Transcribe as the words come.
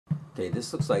Okay,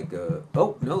 this looks like a...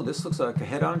 Oh, no, this looks like a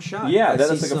head-on shot. Yeah,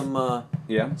 I see some,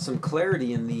 some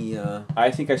clarity in the...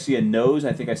 I think I see a nose,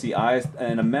 I think I see eyes,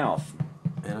 and a mouth.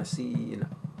 And I see...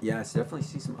 Yeah, I definitely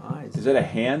see some eyes. Is that a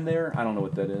hand there? I don't know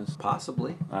what that is.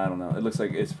 Possibly. I don't know. It looks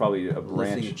like it's probably a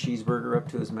branch. Lifting a cheeseburger up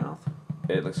to his mouth.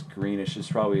 It looks greenish. It's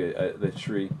probably the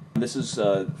tree. This is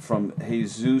from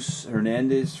Jesus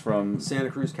Hernandez from Santa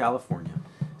Cruz, California.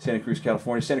 Santa Cruz,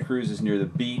 California. Santa Cruz is near the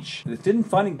beach. Didn't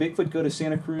Finding Bigfoot go to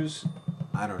Santa Cruz?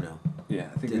 I don't know. Yeah,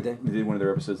 I think Did they did one of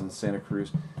their episodes on Santa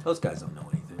Cruz. Those guys don't know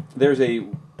anything. There's a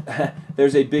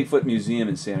there's a Bigfoot museum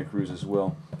in Santa Cruz as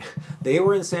well. They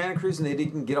were in Santa Cruz and they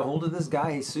didn't get a hold of this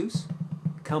guy, Jesus?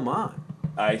 Come on.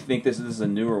 I think this is a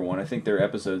newer one. I think their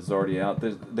episode's already out.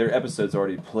 Their episode's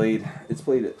already played. It's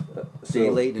played Day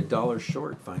late and $1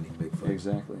 short finding Bigfoot.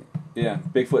 Exactly. Yeah,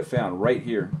 Bigfoot found right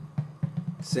here.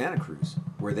 Santa Cruz,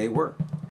 where they were.